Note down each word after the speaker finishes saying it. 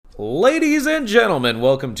Ladies and gentlemen,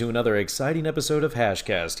 welcome to another exciting episode of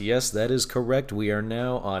Hashcast. Yes, that is correct. We are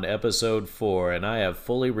now on episode 4, and I have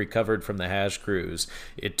fully recovered from the Hash Cruise.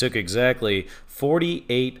 It took exactly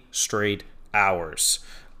 48 straight hours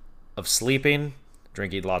of sleeping,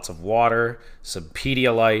 drinking lots of water, some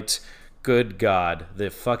Pedialyte. Good God,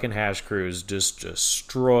 the fucking Hash Cruise just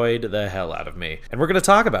destroyed the hell out of me. And we're going to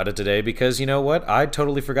talk about it today because, you know what? I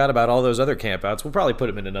totally forgot about all those other campouts. We'll probably put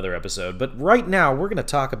them in another episode. But right now, we're going to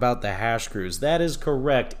talk about the Hash Cruise. That is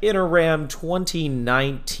correct. Iteram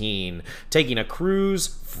 2019. Taking a cruise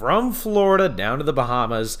from Florida down to the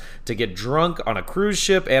Bahamas to get drunk on a cruise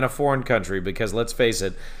ship and a foreign country. Because let's face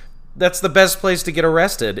it, that's the best place to get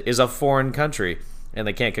arrested is a foreign country. And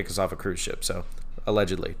they can't kick us off a cruise ship, so...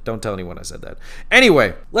 Allegedly. Don't tell anyone I said that.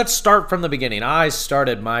 Anyway, let's start from the beginning. I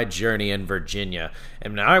started my journey in Virginia.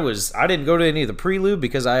 And I didn't go to any of the prelude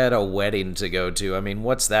because I had a wedding to go to. I mean,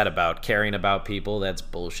 what's that about? Caring about people? That's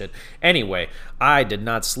bullshit. Anyway, I did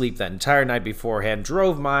not sleep that entire night beforehand.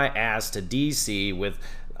 Drove my ass to D.C. with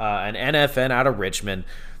an NFN out of Richmond.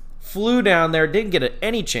 Flew down there, didn't get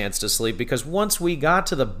any chance to sleep because once we got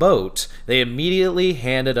to the boat, they immediately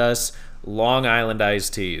handed us Long Island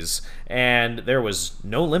iced teas, and there was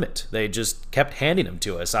no limit. They just kept handing them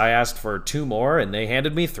to us. I asked for 2 more, and they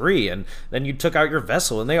handed me 3, and then you took out your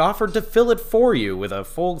vessel, and they offered to fill it for you with a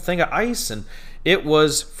full thing of ice, and it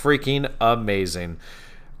was freaking amazing.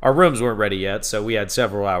 Our rooms weren't ready yet, so we had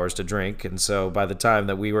several hours to drink, and so by the time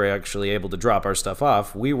that we were actually able to drop our stuff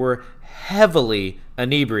off, we were heavily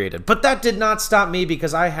inebriated. But that did not stop me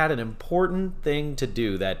because I had an important thing to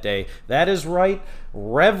do that day. That is right,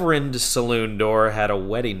 Reverend Saloon Door had a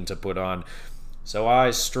wedding to put on. So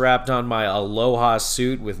I strapped on my Aloha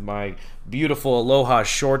suit with my beautiful Aloha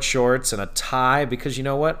short shorts and a tie because you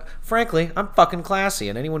know what? Frankly, I'm fucking classy,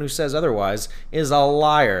 and anyone who says otherwise is a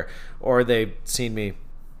liar. Or they've seen me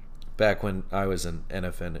back when I was an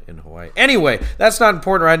NFN in Hawaii. Anyway, that's not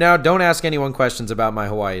important right now. Don't ask anyone questions about my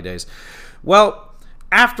Hawaii days. Well,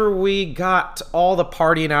 after we got all the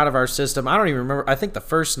partying out of our system, I don't even remember. I think the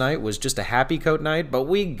first night was just a happy coat night, but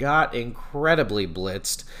we got incredibly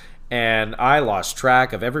blitzed, and I lost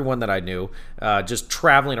track of everyone that I knew. Just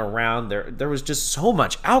traveling around, there was just so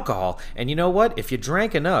much alcohol. And you know what? If you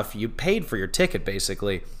drank enough, you paid for your ticket,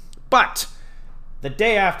 basically. But the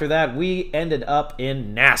day after that, we ended up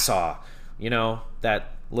in Nassau. You know, that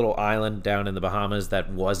little island down in the Bahamas that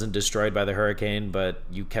wasn't destroyed by the hurricane, but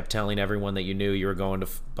you kept telling everyone that you knew you were going to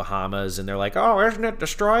Bahamas, and they're like, oh, isn't it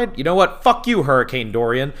destroyed? You know what? Fuck you, Hurricane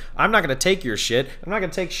Dorian. I'm not going to take your shit. I'm not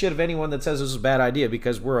going to take shit of anyone that says this is a bad idea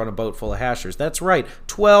because we're on a boat full of hashers. That's right,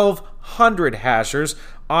 1,200 hashers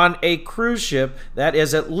on a cruise ship that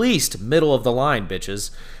is at least middle of the line,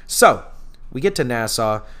 bitches. So, we get to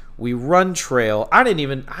Nassau. We run trail. I didn't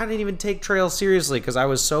even take trail seriously because I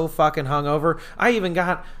was so fucking hungover. I even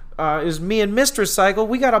got, it was me and Mistress Cycle.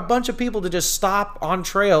 We got a bunch of people to just stop on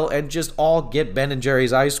trail and just all get Ben &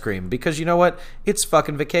 Jerry's ice cream because you know what? It's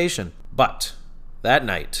fucking vacation. But that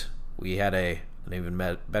night, we had an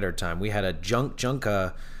even better time. We had a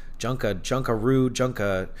Junkaroo.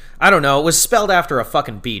 I don't know. It was spelled after a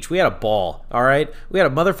fucking beach. We had a ball, all right? We had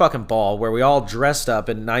a motherfucking ball where we all dressed up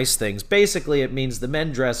in nice things. Basically, it means the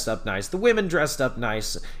men dressed up nice, the women dressed up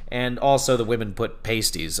nice, and also the women put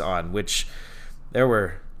pasties on, which there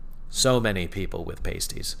were so many people with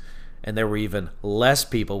pasties. And there were even less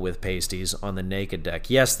people with pasties on the naked deck.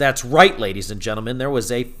 Yes, that's right, ladies and gentlemen. There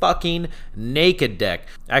was a fucking naked deck.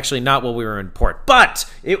 Actually, not while we were in port,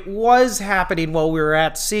 but it was happening while we were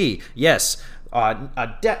at sea. Yes, a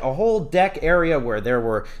whole deck area where there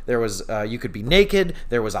was you could be naked.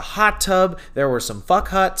 There was a hot tub. There were some fuck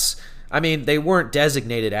huts. I mean, they weren't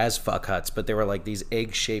designated as fuck huts, but they were like these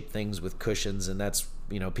egg-shaped things with cushions, and that's,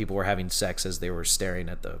 you know, people were having sex as they were staring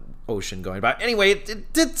at the ocean going by. Anyway,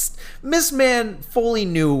 Miss Man fully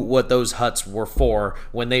knew what those huts were for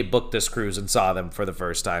when they booked this cruise and saw them for the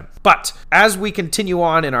first time. But as we continue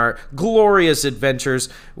on in our glorious adventures,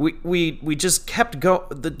 we just kept going.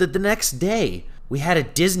 The next day, we had a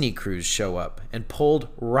Disney cruise show up and pulled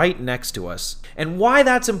right next to us. And why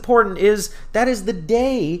that's important is that is the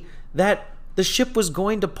day that the ship was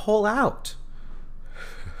going to pull out.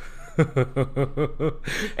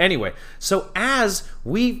 Anyway, so as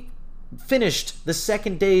we finished the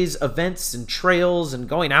second day's events and trails and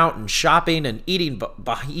going out and shopping and eating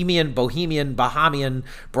Bahamian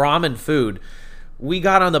Brahmin food, we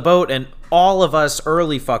got on the boat and all of us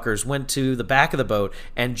early fuckers went to the back of the boat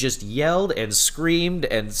and just yelled and screamed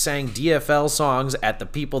and sang DFL songs at the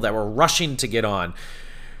people that were rushing to get on.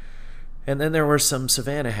 And then there were some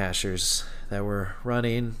Savannah hashers that were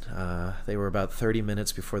running. They were about 30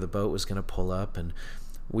 minutes before the boat was going to pull up, and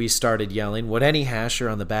we started yelling what any hasher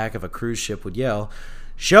on the back of a cruise ship would yell,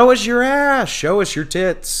 "Show us your ass! Show us your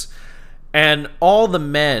tits!" And all the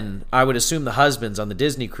men, I would assume the husbands on the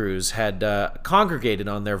Disney cruise, had congregated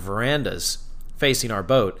on their verandas facing our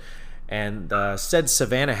boat. And said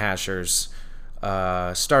Savannah hashers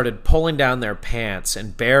started pulling down their pants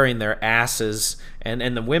and baring their asses.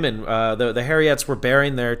 And the women, the Harriettes, were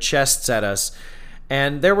baring their chests at us.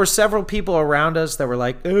 And there were several people around us that were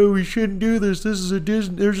like, "Oh, we shouldn't do this. There's a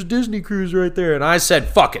Disney cruise right there." And I said,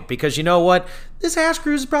 fuck it, because you know what? This hash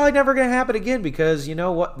cruise is probably never going to happen again, because you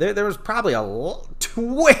know what? There was probably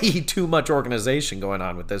way too much organization going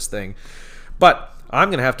on with this thing. But I'm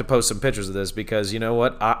going to have to post some pictures of this, because you know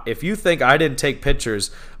what? If you think I didn't take pictures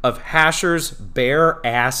of hashers' bare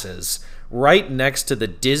asses right next to the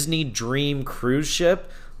Disney Dream cruise ship,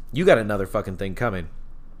 you got another fucking thing coming.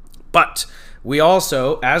 But we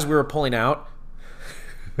also, as we were pulling out,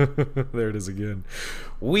 there it is again,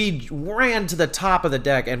 we ran to the top of the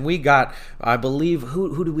deck, and we got, I believe,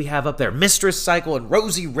 who do we have up there? Mistress Cycle and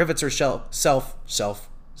Rosie Rivets herself,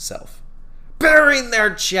 bearing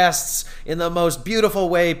their chests in the most beautiful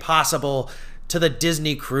way possible to the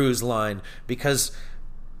Disney Cruise Line, because,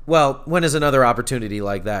 well, when is another opportunity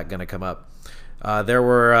like that going to come up? There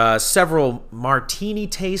were several martini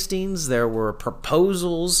tastings, there were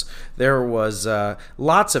proposals, there was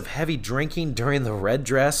lots of heavy drinking during the red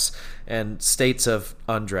dress and states of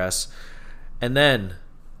undress. And then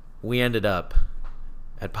we ended up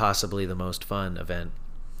at possibly the most fun event,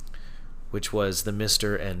 which was the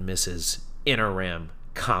Mr. and Mrs. Interam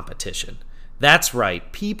competition. That's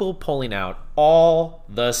right, people pulling out all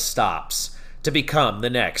the stops to become the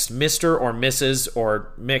next Mr. or Mrs.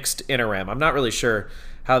 or mixed Interam. I'm not really sure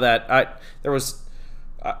how that...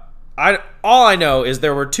 all I know is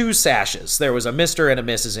there were two sashes. There was a Mr. and a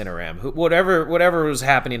Mrs. Interam. Whatever was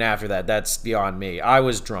happening after that, that's beyond me. I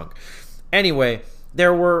was drunk. Anyway,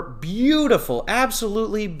 there were beautiful,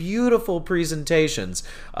 absolutely beautiful presentations.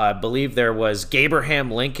 I believe there was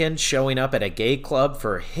Gabraham Lincoln showing up at a gay club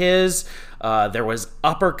for his. There was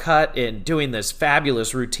Uppercut in doing this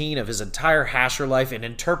fabulous routine of his entire hasher life in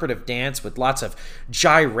interpretive dance with lots of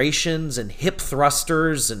gyrations and hip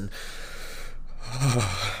thrusters, and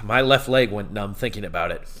my left leg went numb thinking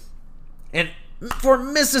about it. And for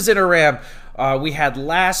Mrs. Interam, we had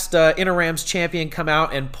last Interam's champion come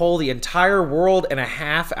out and pull the entire world and a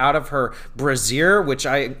half out of her brassiere, which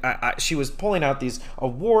she was pulling out these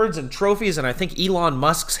awards and trophies, and I think Elon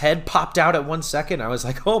Musk's head popped out at 1 second. I was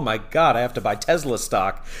like, oh my god, I have to buy Tesla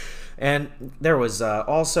stock. And there was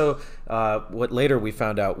also what later we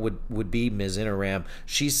found out would be Ms. Interam.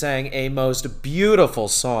 She sang a most beautiful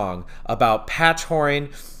song about patch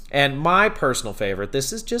whoring. And my personal favorite,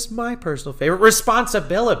 this is just my personal favorite,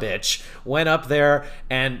 Responsibility went up there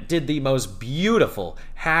and did the most beautiful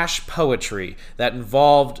hash poetry that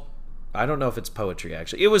involved, I don't know if it's poetry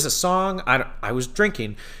actually, it was a song, I was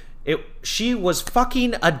drinking, she was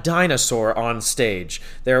fucking a dinosaur on stage.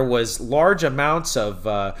 There was large amounts of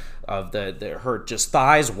her just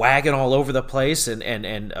thighs wagging all over the place, and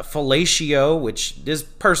fellatio, which is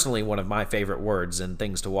personally one of my favorite words and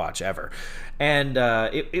things to watch ever. And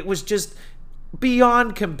it was just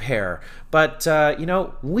beyond compare. But,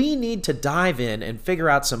 we need to dive in and figure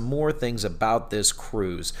out some more things about this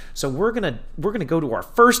cruise. So we're gonna go to our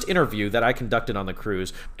first interview that I conducted on the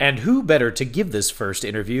cruise. And who better to give this first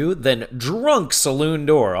interview than Drunk Saloon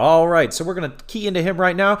Door? All right, so we're going to key into him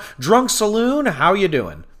right now. Drunk Saloon, how you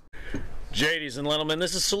doing? Ladies and gentlemen,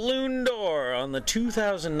 this is Saloon Door on the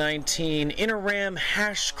 2019 Interam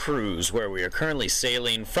Hash Cruise, where we are currently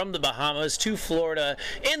sailing from the Bahamas to Florida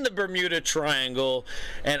in the Bermuda Triangle,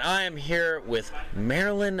 and I am here with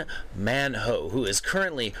Marilyn Manho, who is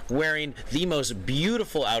currently wearing the most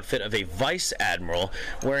beautiful outfit of a Vice Admiral,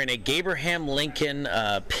 wearing a Gabraham Lincoln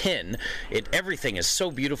pin. Everything is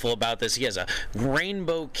so beautiful about this. He has a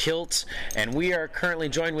rainbow kilt, and we are currently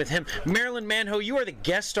joined with him. Marilyn Manho, you are the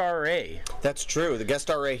guest RA. That's true. The guest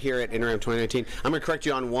RA here at Interam 2019. I'm going to correct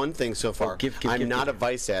you on one thing so far. I'm not a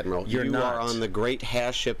Vice Admiral. You are on the great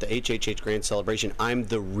hash ship, the HHH Grand Celebration. I'm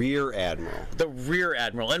the Rear Admiral. The Rear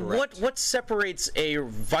Admiral. And what separates a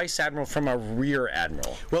Vice Admiral from a Rear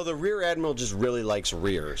Admiral? Well, the Rear Admiral just really likes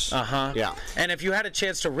rears. Uh-huh. Yeah. And have you had a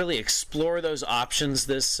chance to really explore those options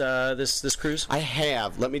this cruise? I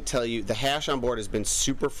have. Let me tell you, the hash on board has been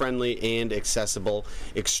super friendly and accessible,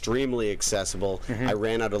 extremely accessible. Mm-hmm. I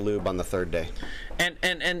ran out of lube on the third day.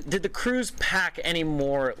 And did the crews pack any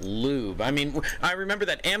more lube? I mean, I remember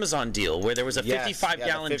that Amazon deal where there was a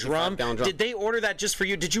 55-gallon drum. Did they order that just for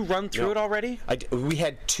you? Did you run through it already? We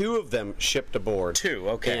had 2 of them shipped aboard. 2,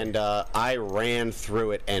 okay. And I ran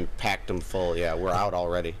through it and packed them full. Yeah, we're out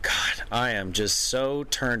already. God, I am just so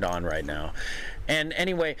turned on right now. And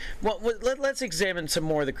anyway, well, let's examine some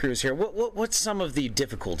more of the cruise here. What's some of the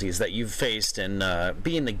difficulties that you've faced in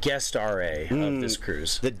being the guest RA of this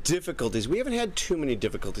cruise? The difficulties. We haven't had too many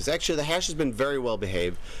difficulties. Actually, the Hash has been very well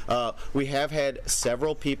behaved. We have had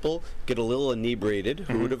several people get a little inebriated.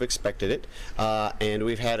 Who would have expected it? And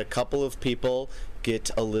we've had a couple of people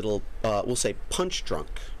get a little, we'll say, punch drunk.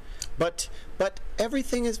 But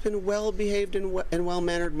everything has been well behaved and well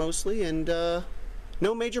mannered mostly, and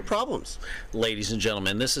no major problems. Ladies and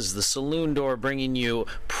gentlemen, this is the Saloon Door bringing you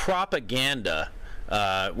propaganda.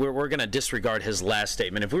 We're going to disregard his last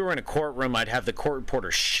statement. If we were in a courtroom, I'd have the court reporter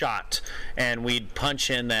shot, and we'd punch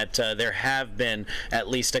in that there have been at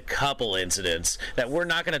least a couple incidents that we're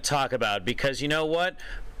not going to talk about because, you know what?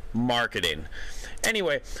 Marketing.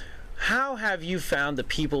 Anyway, how have you found the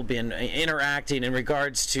people been interacting in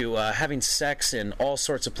regards to having sex in all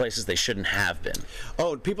sorts of places they shouldn't have been?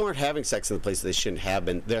 Oh, people aren't having sex in the places they shouldn't have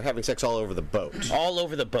been. They're having sex all over the boat. All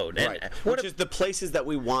over the boat. Right. Which is the places that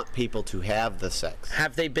we want people to have the sex.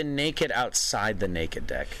 Have they been naked outside the naked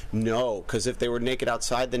deck? No, because if they were naked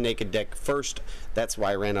outside the naked deck, first, that's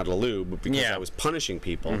why I ran out of lube, because I was punishing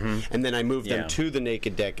people. And then I moved them to the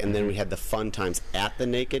naked deck, and then we had the fun times at the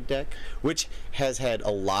naked deck, which has had a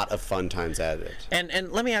lot of fun times at it.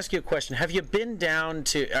 And let me ask you a question. Have you been down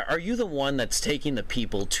to, are you the one that's taking the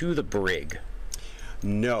people to the brig?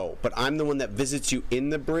 No, but I'm the one that visits you in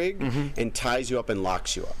the brig and ties you up and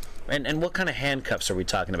locks you up. And what kind of handcuffs are we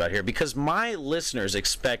talking about here? Because my listeners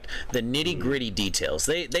expect the nitty-gritty details.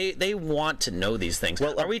 They want to know these things.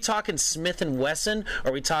 Well, are we talking Smith & Wesson?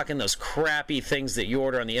 Or are we talking those crappy things that you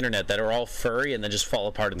order on the internet that are all furry and then just fall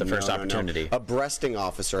apart at the first opportunity? No. A breasting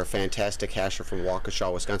officer, a fantastic hasher from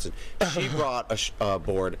Waukesha, Wisconsin, she brought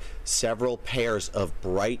aboard several pairs of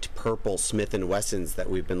bright purple Smith & Wessons that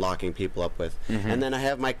we've been locking people up with. And then I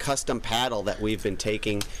have my custom paddle that we've been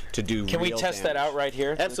taking to do Can we test that out right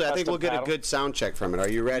here? Absolutely. I think we'll get a good sound check from it. Are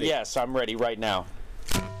you ready? Yes, I'm ready right now.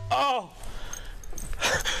 Oh!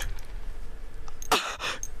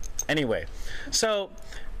 Anyway, so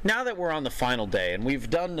now that we're on the final day and we've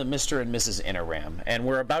done the Mr. and Mrs. Interam and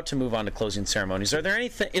we're about to move on to closing ceremonies,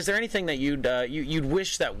 is there anything that you'd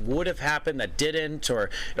wish that would have happened that didn't, or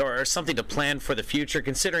something to plan for the future,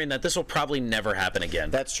 considering that this will probably never happen again?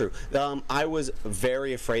 That's true. I was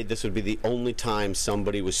very afraid this would be the only time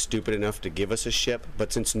somebody was stupid enough to give us a ship,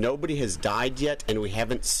 but since nobody has died yet and we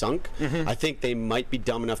haven't sunk, I think they might be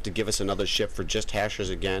dumb enough to give us another ship for just hashers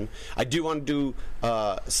again. I do want to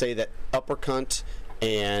say that Upper Cunt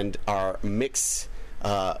and our mix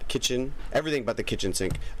kitchen, everything but the kitchen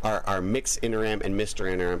sink, our mix Interam and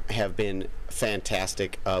Mr. Interam have been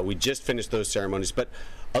fantastic. We just finished those ceremonies, but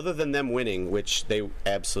other than them winning, which they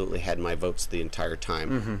absolutely had my votes the entire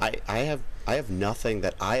time, I have nothing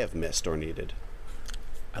that I have missed or needed.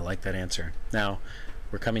 I like that answer. Now,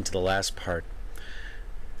 we're coming to the last part.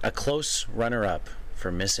 A close runner-up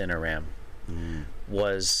for Miss Interam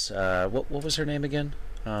was, what was her name again?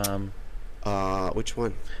 Which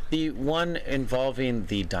one? The one involving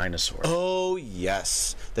the dinosaur. Oh,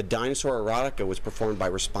 yes. The dinosaur erotica was performed by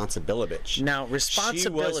Responsibilibitch. Now, Responsibilibitch... She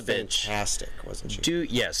was fantastic, wasn't she?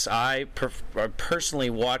 Yes, I personally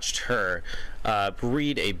watched her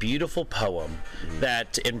read a beautiful poem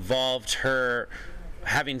that involved her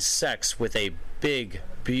having sex with a big,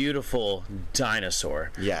 beautiful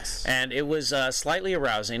dinosaur. Yes. And it was slightly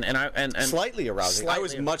arousing. And slightly arousing. I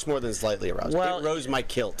was much more than slightly aroused. Well, it rose my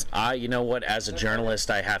kilt. You know what? As a journalist,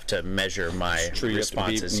 I have to measure my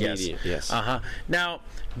responses. Yes. Now,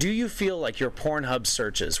 do you feel like your Pornhub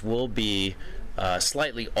searches will be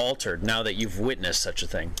slightly altered now that you've witnessed such a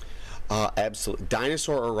thing? Absolutely.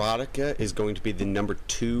 Dinosaur erotica is going to be the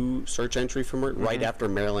 #2 search entry from her, right after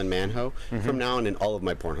Marilyn Manho, from now on in all of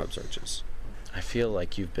my Pornhub searches. I feel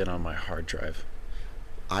like you've been on my hard drive.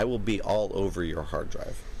 I will be all over your hard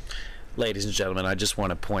drive. Ladies and gentlemen, I just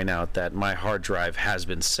want to point out that my hard drive has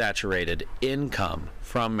been saturated in cum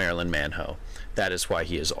from Marilyn Manho. That is why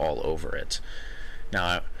he is all over it.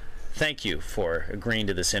 Now, thank you for agreeing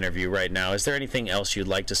to this interview right now. Is there anything else you'd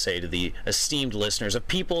like to say to the esteemed listeners of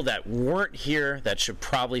people that weren't here that should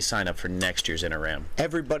probably sign up for next year's Interam?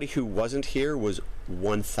 Everybody who wasn't here was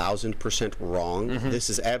 1000% wrong. This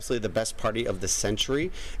is absolutely the best party of the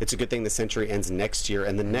century. It's a good thing the century ends next year,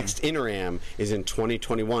 and the next Interam is in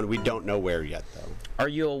 2021. We don't know where yet, though. Are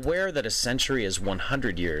you aware that a century is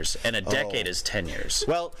 100 years and a decade is 10 years?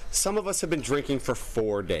 Well, some of us have been drinking for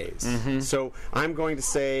 4 days. So I'm going to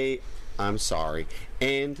say, I'm sorry,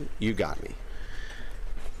 and you got me.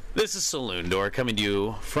 This is Saloon Door coming to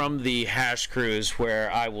you from the Hash Cruise,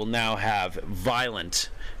 where I will now have violent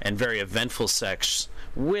and very eventful sex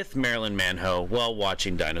with Marilyn Manho while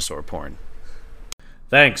watching dinosaur porn.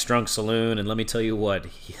 Thanks, Drunk Saloon, and let me tell you what,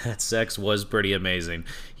 that sex was pretty amazing.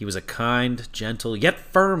 He was a kind, gentle, yet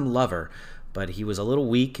firm lover, but he was a little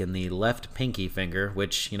weak in the left pinky finger,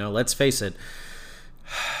 which, let's face it,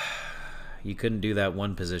 you couldn't do that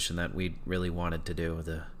one position that we really wanted to do,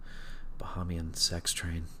 the Bahamian sex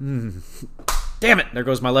train. Damn it! There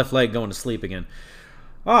goes my left leg going to sleep again.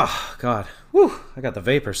 Oh, God. Whew, I got the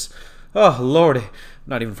vapors. Oh, Lordy. I'm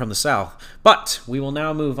not even from the South. But we will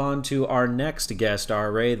now move on to our next guest,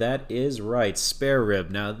 R-Ray. That is right, Spare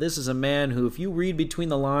Rib. Now, this is a man who, if you read between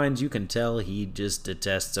the lines, you can tell he just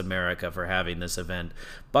detests America for having this event.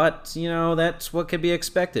 But, that's what could be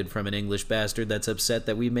expected from an English bastard that's upset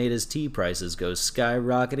that we made his tea prices go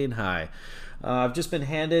skyrocketing high. I've just been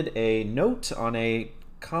handed a note on a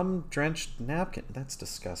cum-drenched napkin. That's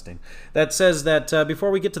disgusting. That says that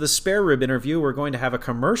before we get to the Spare Rib interview, we're going to have a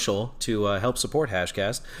commercial to help support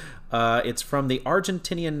Hashcast. It's from the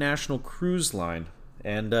Argentinian National Cruise Line,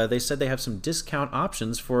 and they said they have some discount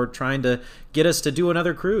options for trying to get us to do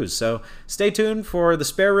another cruise. So stay tuned for the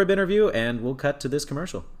Spare Rib interview, and we'll cut to this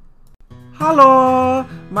commercial. Hello,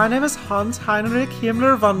 my name is Hans Heinrich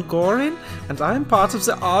Himmler von Goring, and I am part of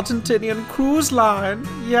the Argentinian Cruise Line.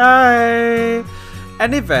 Yay!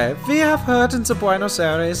 Anyway, we have heard in the Buenos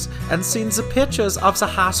Aires and seen the pictures of the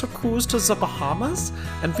Hasso cruise to the Bahamas,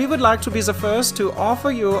 and we would like to be the first to offer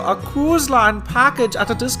you a cruise line package at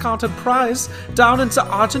a discounted price down in the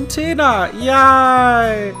Argentina.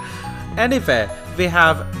 Yay! Anyway, we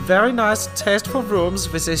have very nice, tasteful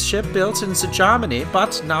rooms with a ship built in Germany,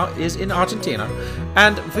 but now is in Argentina.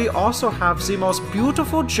 And we also have the most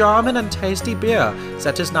beautiful German and tasty beer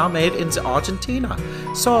that is now made in the Argentina.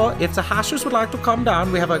 So, if the Hashers would like to come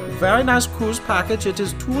down, we have a very nice cruise package. It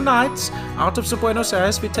is 2 nights out of the Buenos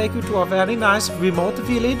Aires. We take you to a very nice remote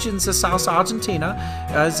village in the South Argentina.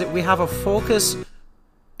 We have a focus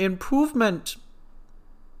improvement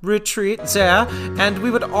retreat there, and we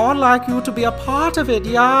would all like you to be a part of it.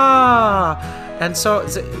 Yeah, and so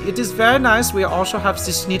it is very nice. We also have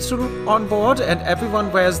the schnitzel on board, and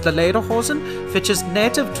everyone wears the lederhosen, which is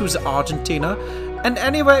native to the Argentina. And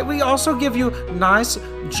anyway, we also give you nice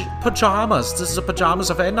pajamas. This is the pajamas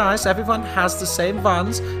are very nice. Everyone has the same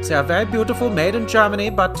ones. They are very beautiful, made in Germany,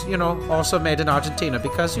 but also made in Argentina,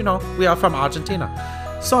 because we are from Argentina.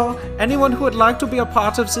 So, anyone who would like to be a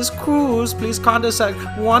part of this cruise, please contact us at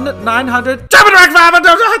 1-900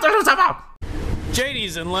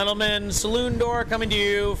 JD's and Lentleman, Saloon Door coming to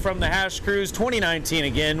you from the Hash Cruise 2019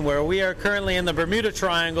 again, where we are currently in the Bermuda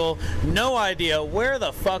Triangle. No idea where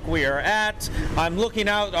the fuck we are at. I'm looking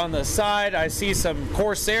out on the side. I see some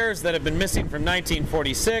Corsairs that have been missing from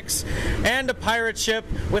 1946, and a pirate ship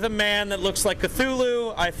with a man that looks like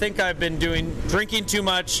Cthulhu. I think I've been drinking too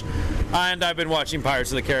much, and I've been watching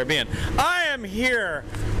Pirates of the Caribbean. I am here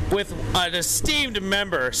with an esteemed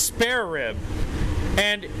member, Spare Rib,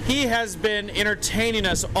 and he has been entertaining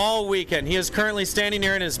us all weekend. He is currently standing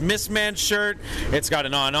here in his Missman shirt. It's got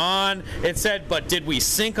an on. It said, "But did we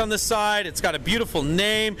sink?" on the side. It's got a beautiful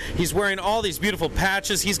name. He's wearing all these beautiful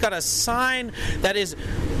patches. He's got a sign that is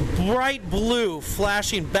bright blue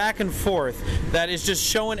flashing back and forth that is just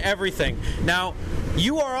showing everything. Now,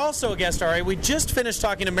 you are also a guest, Ari. We just finished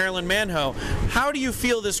talking to Marilyn Manho. How do you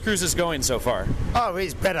feel this cruise is going so far? Oh,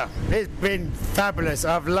 it's better. It's been fabulous.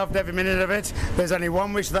 I've loved every minute of it. There's only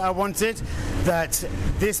one wish that I wanted, that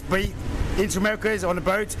this beat into America on the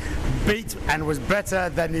boat beat and was better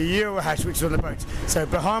than the Eurohash, which was on the boat. So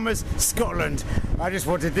Bahamas, Scotland. I just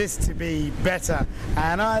wanted this to be better,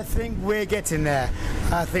 and I think we're getting there.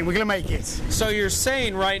 I think we're going to make it. So you're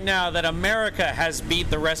saying right now that America has beat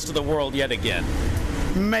the rest of the world yet again?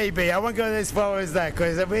 Maybe. I won't go as far as that,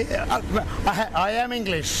 because I am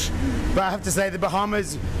English, but I have to say the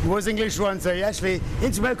Bahamas was English one, so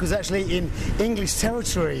Innsbruck was actually in English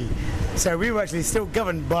territory, so we were actually still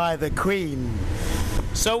governed by the Queen.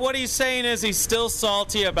 So what he's saying is he's still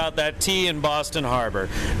salty about that tea in Boston Harbor.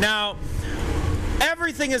 Now,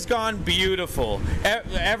 everything has gone beautiful.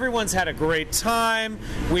 Everyone's had a great time.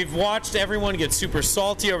 We've watched everyone get super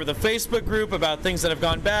salty over the Facebook group about things that have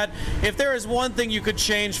gone bad. If there is one thing you could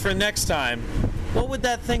change for next time, what would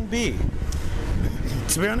that thing be?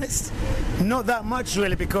 To be honest, not that much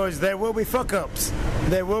really, because there will be fuck-ups.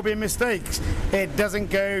 There will be mistakes. It doesn't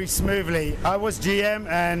go smoothly. I was GM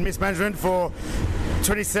and mismanagement for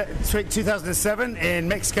 2007 in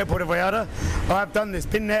Mexico, Puerto Vallarta. I've done this,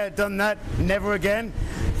 been there, done that, never again.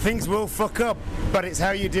 Things will fuck up, but it's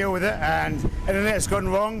how you deal with it, and anything that's gone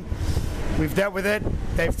wrong, we've dealt with it,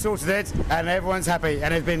 they've sorted it, and everyone's happy,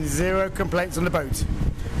 and there's been 0 complaints on the boat.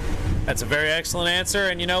 That's a very excellent answer,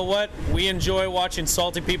 and you know what? We enjoy watching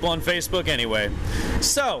salty people on Facebook anyway.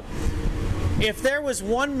 So, if there was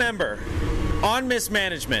one member on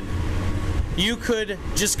mismanagement you could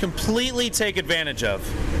just completely take advantage of,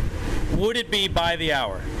 would it be by the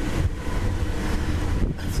hour?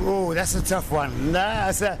 Oh, that's a tough one.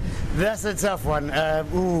 That's a tough one.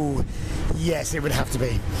 Yes, it would have to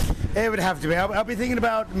be. It would have to be. I'll be thinking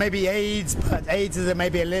about maybe AIDS, but AIDS is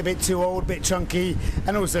maybe a little bit too old, bit chunky,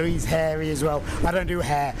 and also he's hairy as well. I don't do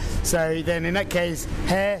hair. So then in that case,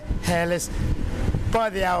 hair, hairless, by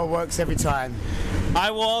the hour works every time.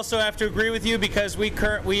 I will also have to agree with you, because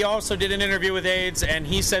we also did an interview with AIDS, and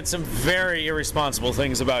he said some very irresponsible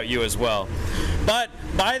things about you as well. But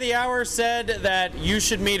By the Hour said that you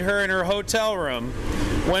should meet her in her hotel room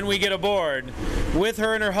when we get aboard with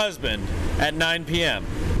her and her husband at 9 p.m.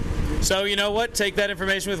 So you know what? Take that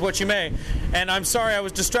information with what you may. And I'm sorry, I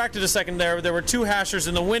was distracted a second there. There were 2 hashers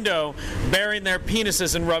in the window burying their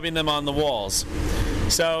penises and rubbing them on the walls.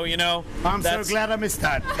 So, you know, I'm so glad I missed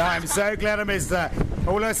that. I'm so glad I missed that.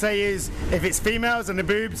 All I say is, if it's females and the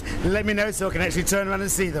boobs, let me know so I can actually turn around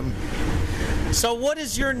and see them. So what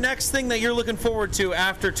is your next thing that you're looking forward to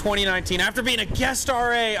after 2019, after being a guest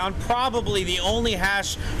RA on probably the only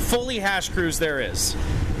fully hash cruise there is?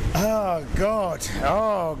 Oh, God.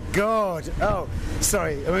 Oh, God. Oh,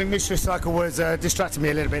 sorry. I mean, Mistress Cycle was distracting me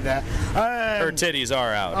a little bit there. Her titties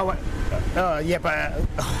are out. Yeah, but...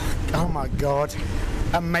 oh, my God.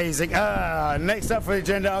 Amazing. Next up for the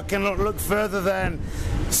agenda, I cannot look further than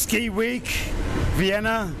Ski Week,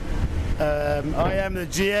 Vienna. I am the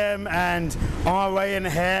GM and RA and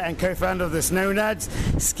hair and co-founder of the Snow Nads.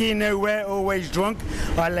 Ski nowhere, always drunk.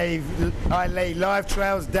 I lay live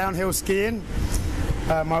trails downhill skiing.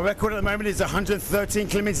 My record at the moment is 113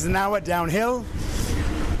 kilometers an hour downhill,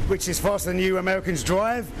 which is faster than you Americans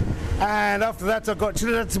drive. And after that, I've got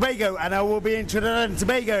Trinidad and Tobago, and I will be in Trinidad and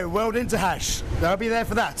Tobago, World Interhash. I'll be there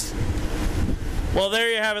for that. Well, there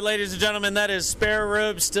you have it, ladies and gentlemen. That is Spare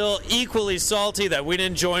Ribs, still equally salty that we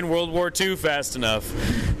didn't join World War II fast enough.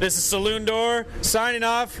 This is Saloon Door, signing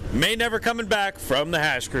off. May never coming back from the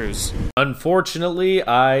Hash Cruise. Unfortunately,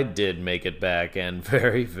 I did make it back, and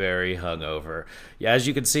very, very hungover. Yeah, as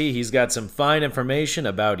you can see, he's got some fine information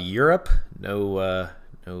about Europe. No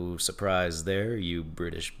surprise there, you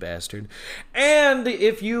British bastard. And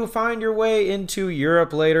if you find your way into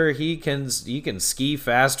Europe later, he can ski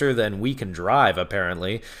faster than we can drive,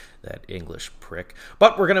 apparently. That English prick.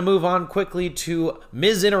 But we're going to move on quickly to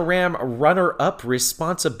Ms. Interam runner-up,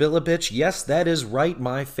 Responsibilibitch. Yes, that is right,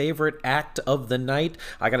 my favorite act of the night.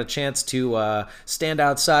 I got a chance to stand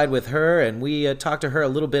outside with her, and we talked to her a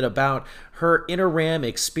little bit about her Interam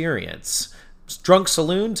experience. Drunk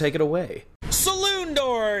Saloon, take it away. Saloon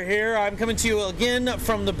Door here. I'm coming to you again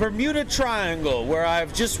from the Bermuda Triangle, where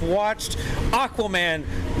I've just watched Aquaman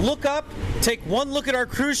look up, take one look at our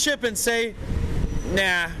cruise ship and say,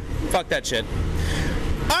 nah, fuck that shit.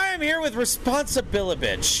 I am here with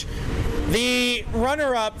Responsibilibitch, the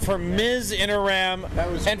runner-up for Ms. Interam,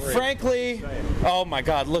 and great. Frankly, oh my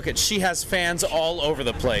god, look at, she has fans all over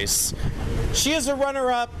the place. She is a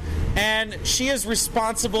runner-up, and she is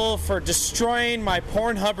responsible for destroying my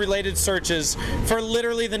Pornhub-related searches for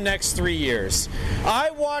literally the next 3 years.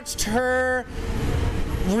 I watched her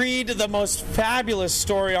read the most fabulous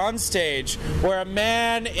story on stage where a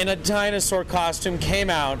man in a dinosaur costume came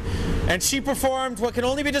out and she performed what can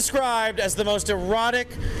only be described as the most erotic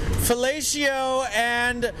fellatio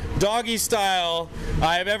and doggy style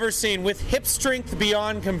I have ever seen, with hip strength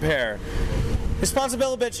beyond compare.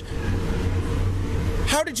 Responsibilibitch,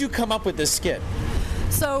 how did you come up with this skit?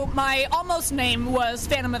 So my almost name was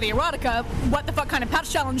Phantom of the Erotica. What the fuck kind of patch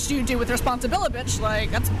challenge do you do with Responsibilibitch?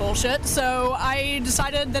 Like, that's bullshit. So I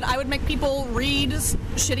decided that I would make people read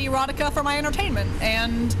shitty erotica for my entertainment.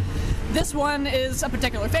 And this one is a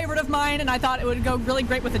particular favorite of mine, and I thought it would go really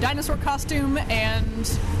great with the dinosaur costume,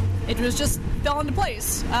 and it was just fell into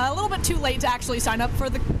place. A little bit too late to actually sign up for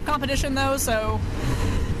the competition, though, so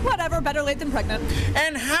whatever, better late than pregnant.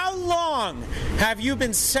 And how long have you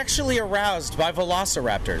been sexually aroused by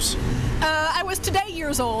velociraptors? I was today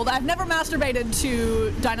years old. I've never masturbated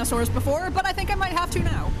to dinosaurs before, but I think I might have to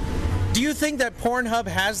now. Do you think that Pornhub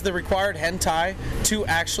has the required hentai to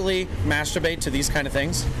actually masturbate to these kind of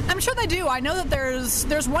things? I'm sure they do. I know that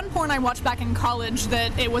there's one porn I watched back in college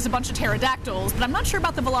that it was a bunch of pterodactyls, but I'm not sure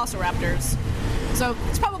about the velociraptors. So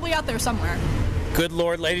it's probably out there somewhere. Good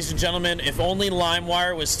Lord, ladies and gentlemen, if only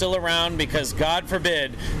LimeWire was still around, because God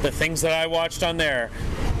forbid the things that I watched on there,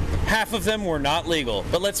 half of them were not legal.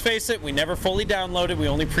 But let's face it, we never fully downloaded, we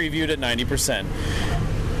only previewed at 90%.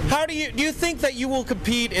 How do you think that you will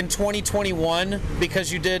compete in 2021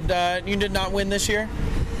 because you did not win this year?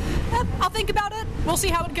 I'll think about it. We'll see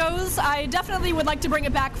how it goes. I definitely would like to bring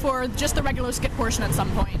it back for just the regular skit portion at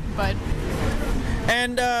some point, but...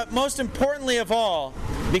 And most importantly of all,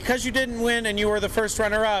 because you didn't win and you were the first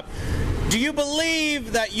runner-up, do you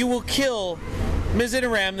believe that you will kill Ms.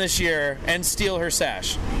 Inaram this year and steal her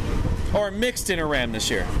sash? Or mixed Inaram this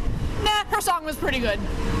year? Nah, her song was pretty good.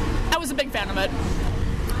 I was a big fan of it.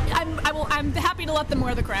 I'm happy to let them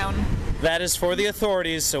wear the crown. That is for the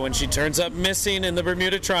authorities, so when she turns up missing in the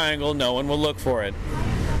Bermuda Triangle, no one will look for it.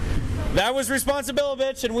 That was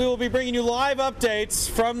Responsibility, and we will be bringing you live updates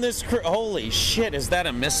from this Holy shit, is that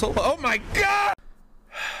a missile? Oh my god!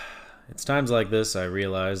 It's times like this I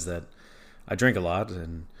realize that I drink a lot,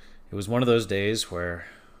 and it was one of those days where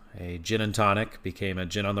a gin and tonic became a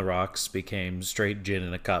gin on the rocks, became straight gin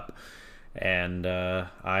in a cup, and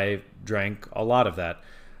I drank a lot of that.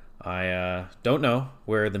 I don't know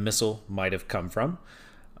where the missile might have come from.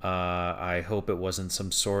 I hope it wasn't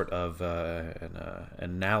some sort of an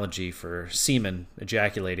analogy for semen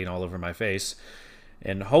ejaculating all over my face.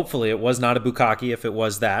 And hopefully it was not a bukkake. If it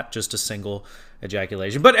was that, just a single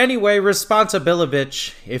ejaculation. But anyway,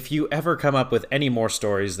 Responsibility, if you ever come up with any more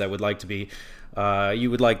stories that would like to be,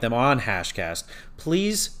 you would like them on Hashcast,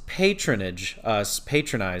 please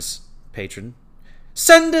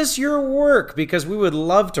send us your work, because we would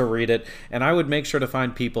love to read it, and I would make sure to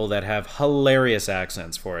find people that have hilarious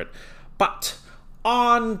accents for it. But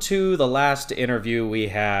on to the last interview we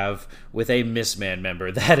have with a Missman member.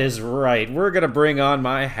 That is right, we're going to bring on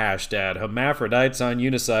my hashdad, Hermaphrodites on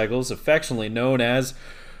Unicycles, affectionately known as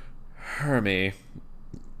Hermie.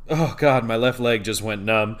 Oh god, my left leg just went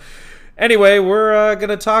numb. Anyway, we're going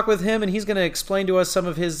to talk with him, and he's going to explain to us some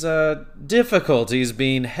of his difficulties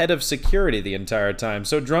being head of security the entire time.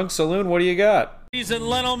 So, Drunk Saloon, what do you got? Ladies and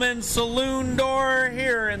gentlemen, Saloon Door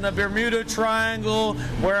here in the Bermuda Triangle,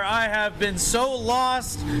 where I have been so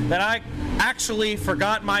lost that I actually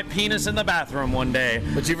forgot my penis in the bathroom one day.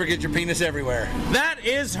 But you forget your penis everywhere. That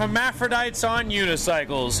is Hermaphrodites on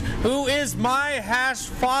Unicycles, who is my hash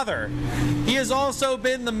father. He has also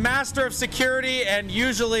been the master of security and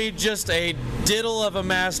usually just a diddle of a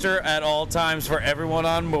master at all times for everyone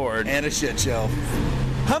on board. And a shit show.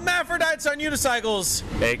 Hermaphrodites on Unicycles,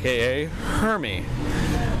 aka Hermie.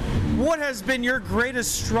 What has been your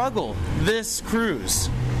greatest struggle this cruise?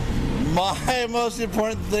 My most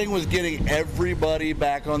important thing was getting everybody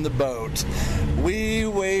back on the boat. We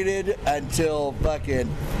waited until fucking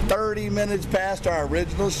 30 minutes past our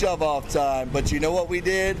original shove-off time, but you know what we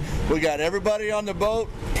did? We got everybody on the boat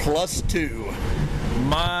 +2.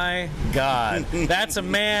 My God. That's a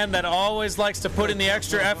man that always likes to put in the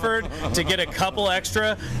extra effort to get a couple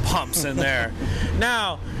extra pumps in there.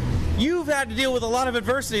 Now, you've had to deal with a lot of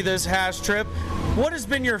adversity this hash trip. What has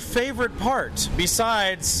been your favorite part,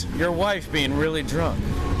 besides your wife being really drunk?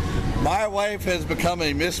 My wife has become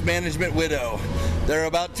a mismanagement widow. There are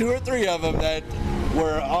about 2 or 3 of them that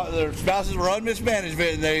their spouses were on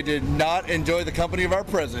mismanagement and they did not enjoy the company of our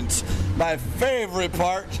presence. My favorite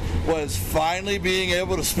part was finally being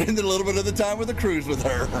able to spend a little bit of the time with the cruise with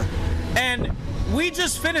her. And we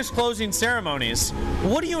just finished closing ceremonies.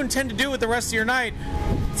 What do you intend to do with the rest of your night,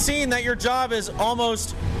 seeing that your job is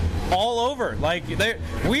almost all over? Like,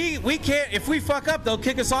 we can't, if we fuck up, they'll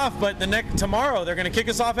kick us off, but tomorrow they're going to kick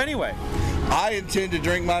us off anyway. I intend to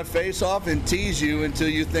drink my face off and tease you until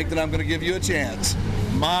you think that I'm going to give you a chance.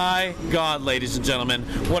 My God, ladies and gentlemen,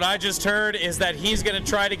 what I just heard is that he's going to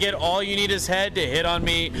try to get All You Need Is Head to hit on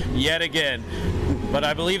me yet again. But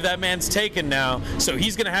I believe that man's taken now, so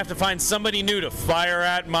he's going to have to find somebody new to fire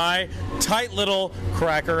at my tight little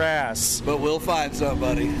cracker ass. But we'll find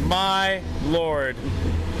somebody. My Lord.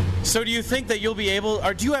 So do you think that you'll be able,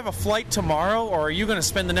 or do you have a flight tomorrow, or are you going to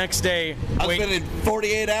spend the next day I'm spending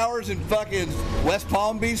 48 hours in fucking West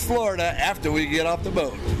Palm Beach, Florida after we get off the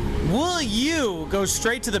boat. Will you go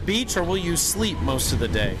straight to the beach, or will you sleep most of the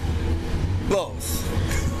day? Both.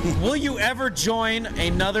 Will you ever join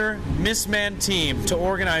another Missman team to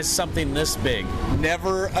organize something this big?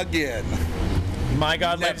 Never again. My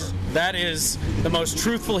God, Never. That is the most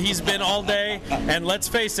truthful he's been all day. And let's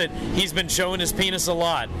face it, he's been showing his penis a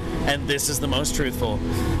lot. And this is the most truthful.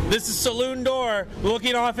 This is Saloon Door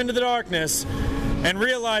looking off into the darkness and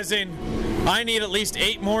realizing I need at least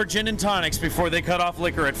 8 more gin and tonics before they cut off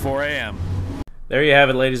liquor at 4 a.m. There you have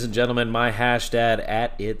it, ladies and gentlemen. My hash dad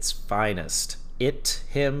at its finest. It,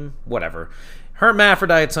 him, whatever.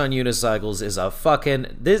 Hermaphrodites on unicycles is a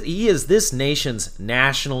fucking... he is this nation's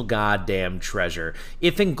national goddamn treasure.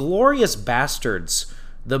 If Inglourious Bastards,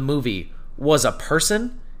 the movie, was a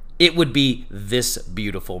person, it would be this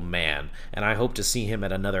beautiful man. And I hope to see him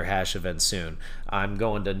at another hash event soon. I'm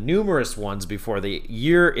going to numerous ones before the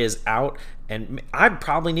year is out, and I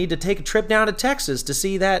probably need to take a trip down to Texas to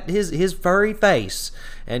see that his furry face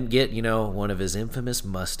and get, one of his infamous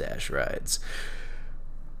mustache rides.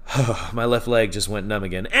 My left leg just went numb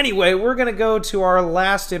again. Anyway, we're going to go to our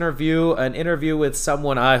last interview, an interview with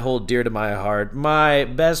someone I hold dear to my heart, my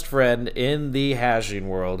best friend in the hashing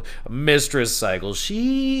world, Mistress Cycle.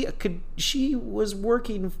 She was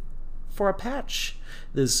working for a patch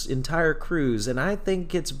this entire cruise, and I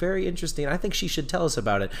think it's very interesting. I think she should tell us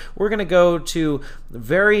about it. We're going to go to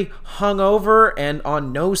very hungover and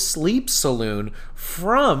on no sleep saloon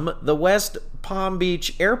from the West Palm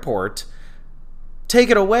Beach Airport. Take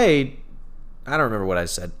it away. I don't remember what I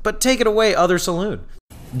said, but take it away, other saloon.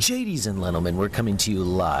 JDs and Lenelman, we're coming to you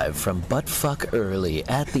live from Buttfuck Early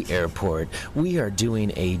at the airport. We are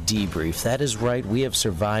doing a debrief. That is right, we have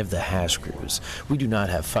survived the hash cruise. We do not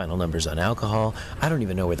have final numbers on alcohol. I don't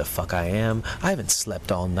even know where the fuck I am. I haven't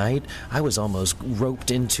slept all night. I was almost roped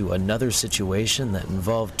into another situation that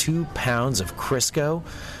involved 2 pounds of Crisco.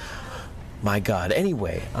 My God.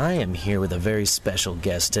 Anyway, I am here with a very special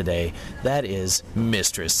guest today. That is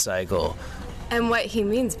Mistress Cycle. And what he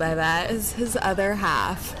means by that is his other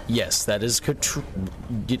half. Yes, that is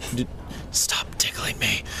Stop tickling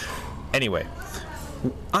me. Anyway,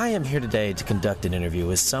 I am here today to conduct an interview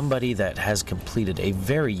with somebody that has completed a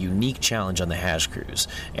very unique challenge on the hash cruise.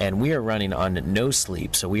 And we are running on no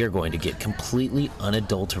sleep, so we are going to get completely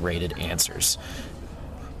unadulterated answers.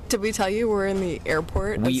 Did we tell you we're in the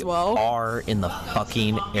airport as well? We are in the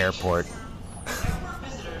fucking airport.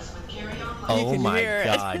 Oh my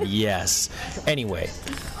God, yes. Anyway,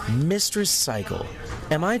 Mistress Cycle,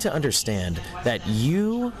 am I to understand that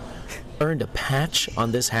you earned a patch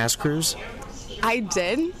on this hash cruise? I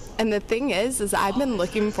did. And the thing is I've been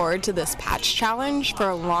looking forward to this patch challenge for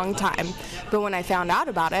a long time. But when I found out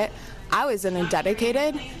about it, I was in a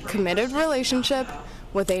dedicated, committed relationship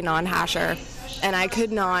with a non-hasher, and I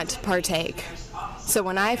could not partake. So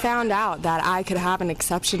when I found out that I could have an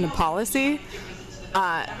exception to policy,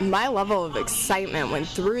 my level of excitement went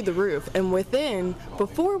through the roof. And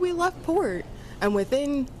before we left port, and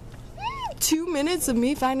within 2 minutes of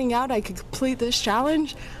me finding out I could complete this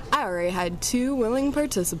challenge, I already had 2 willing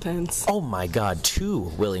participants. Oh my God, 2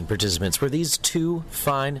 willing participants. Were these 2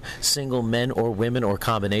 fine single men or women or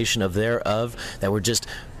combination of thereof that were just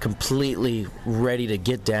completely ready to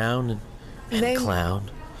get down and clown?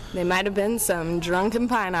 They might have been some drunken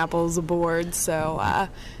pineapples aboard, so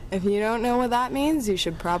if you don't know what that means, you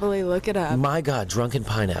should probably look it up. My God, drunken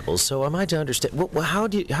pineapples. So am I to understand? Well, how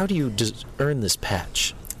do you earn this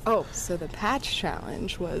patch? Oh, so the patch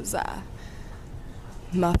challenge was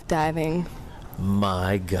muff diving.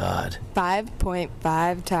 My God.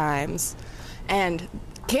 5.5 times. And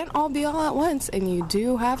can't all be all at once, and you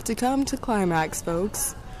do have to come to climax,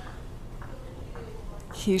 folks.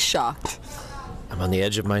 He's shocked. I'm on the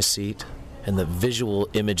edge of my seat, and the visual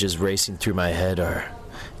images racing through my head are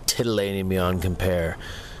titillating beyond compare.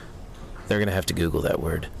 They're going to have to Google that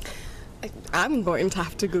word. I'm going to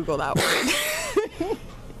have to Google that word.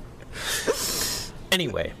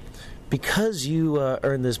 Anyway, because you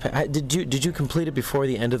earned this, did you complete it before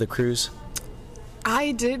the end of the cruise?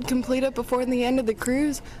 I did complete it before the end of the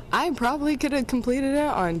cruise. I probably could have completed it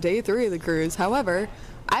on day 3 of the cruise. However,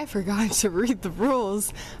 I forgot to read the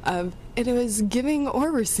rules of it was giving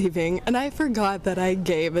or receiving, and I forgot that I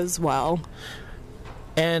gave as well.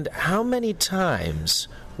 And how many times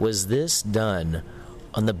was this done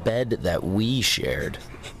on the bed that we shared?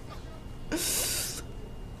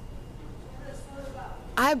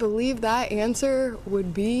 I believe that answer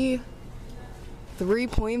would be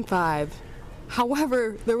 3.5.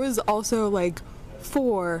 However, there was also like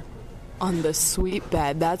 4 on the suite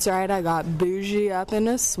bed. That's right, I got bougie up in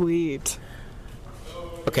a suite.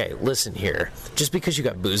 Okay, listen here. Just because you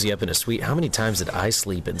got boozy up in a suite, how many times did I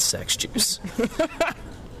sleep in sex juice?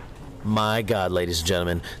 My God, ladies and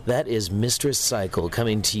gentlemen, that is Mistress Cycle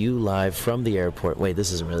coming to you live from the airport. Wait,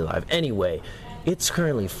 this isn't really live. Anyway, it's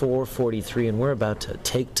currently 4:43, and we're about to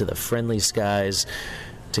take to the friendly skies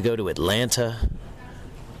to go to Atlanta.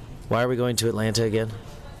 Why are we going to Atlanta again?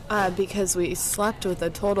 Because we slept with a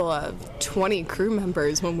total of 20 crew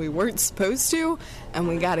members when we weren't supposed to, and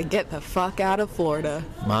we gotta get the fuck out of Florida.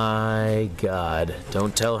 My God.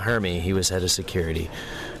 Don't tell Hermie he was head of security.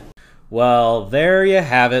 Well, there you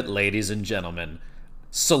have it, ladies and gentlemen.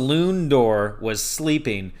 Saloon Door was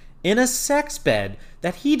sleeping in a sex bed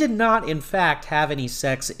that he did not, in fact, have any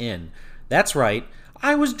sex in. That's right.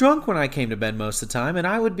 I was drunk when I came to bed most of the time, and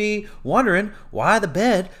I would be wondering why the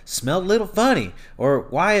bed smelled a little funny, or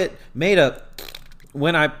why it made a...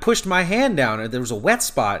 When I pushed my hand down, and there was a wet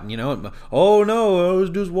spot, and oh no, it was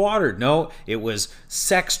just water. No, it was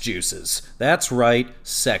sex juices. That's right,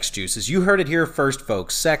 sex juices. You heard it here first,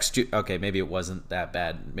 folks. Sex juice. Okay, maybe it wasn't that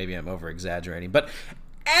bad. Maybe I'm over-exaggerating, but...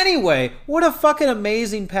 Anyway, what a fucking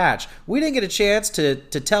amazing patch. We didn't get a chance to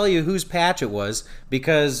tell you whose patch it was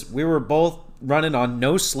because we were both running on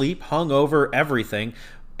no sleep, hungover, everything.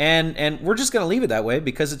 And we're just going to leave it that way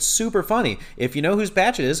because it's super funny. If you know whose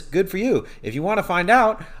patch it is, good for you. If you want to find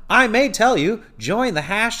out, I may tell you, join the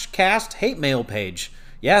Hashcast hate mail page.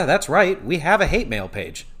 Yeah, that's right. We have a hate mail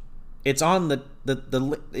page. It's on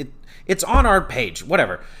it's on our page,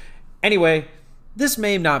 whatever. Anyway, this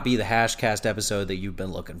may not be the Hashcast episode that you've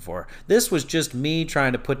been looking for. This was just me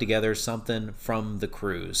trying to put together something from the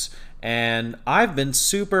cruise. And I've been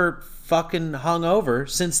super fucking hungover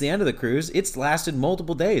since the end of the cruise. It's lasted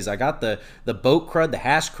multiple days. I got the boat crud, the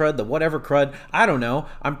hash crud, the whatever crud. I don't know.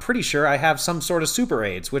 I'm pretty sure I have some sort of super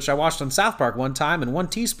AIDS, which I watched on South Park one time, and 1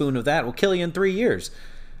 teaspoon of that will kill you in 3 years.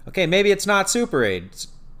 Okay, maybe it's not super AIDS.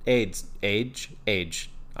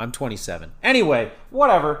 Age. I'm 27. Anyway,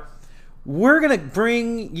 whatever. We're going to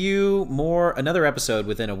bring you another episode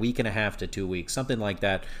within a week and a half to 2 weeks, something like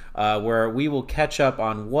that, where we will catch up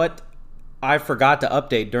on what I forgot to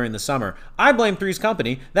update during the summer. I blame Three's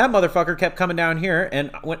Company. That motherfucker kept coming down here,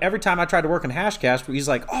 and every time I tried to work in Hashcast, he's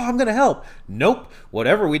like, oh, I'm going to help. Nope.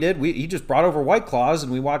 Whatever we did, he just brought over White Claws,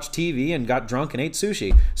 and we watched TV and got drunk and ate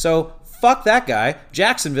sushi. So, fuck that guy.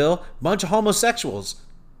 Jacksonville, bunch of homosexuals.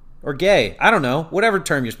 Or gay. I don't know. Whatever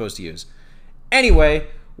term you're supposed to use. Anyway,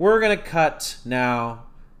 we're going to cut now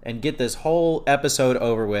and get this whole episode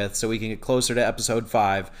over with so we can get closer to episode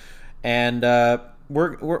 5. And I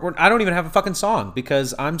don't even have a fucking song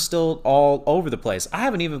because I'm still all over the place. I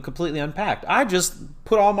haven't even completely unpacked. I just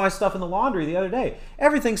put all my stuff in the laundry the other day.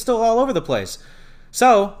 Everything's still all over the place.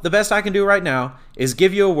 So, the best I can do right now is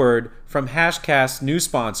give you a word from Hashcast's new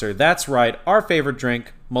sponsor. That's right, our favorite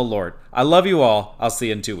drink, Malort. I love you all. I'll see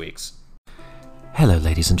you in 2 weeks. Hello,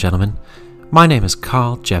 ladies and gentlemen. My name is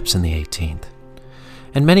Carl Jepson the 18th,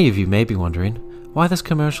 and many of you may be wondering why this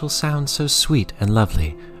commercial sounds so sweet and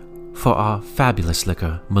lovely for our fabulous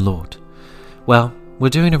liquor, Malort. Well, we're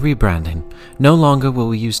doing a rebranding. No longer will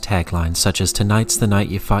we use taglines such as "Tonight's the night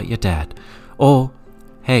you fight your dad," or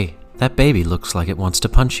 "Hey, that baby looks like it wants to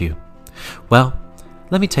punch you." Well,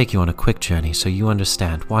 let me take you on a quick journey so you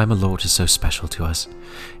understand why Malort is so special to us.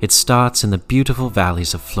 It starts in the beautiful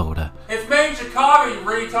valleys of Florida. It's made in Chicago, you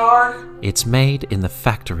retard! It's made in the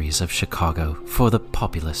factories of Chicago for the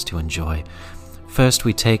populace to enjoy. First,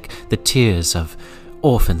 we take the tears of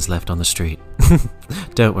orphans left on the street.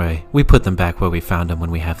 Don't worry, we put them back where we found them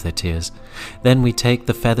when we have their tears. Then we take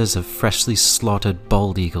the feathers of freshly slaughtered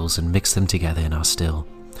bald eagles and mix them together in our still.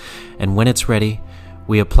 And when it's ready,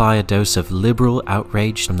 we apply a dose of liberal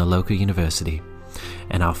outrage from the local university,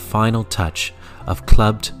 and our final touch of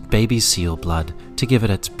clubbed baby seal blood to give it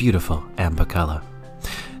its beautiful amber color.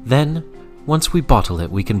 Then, once we bottle it,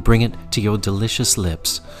 we can bring it to your delicious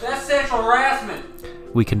lips. That's sexual harassment!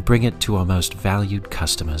 We can bring it to our most valued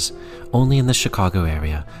customers, only in the Chicago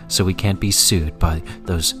area, so we can't be sued by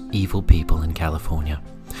those evil people in California.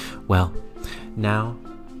 Well, now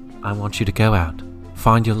I want you to go out,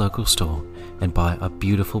 find your local store, and buy a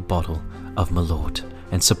beautiful bottle of Malort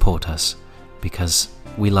and support us, because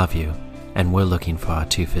we love you and we're looking for our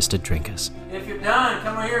two-fisted drinkers. If you're done,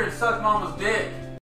 come over here and suck Mama's dick.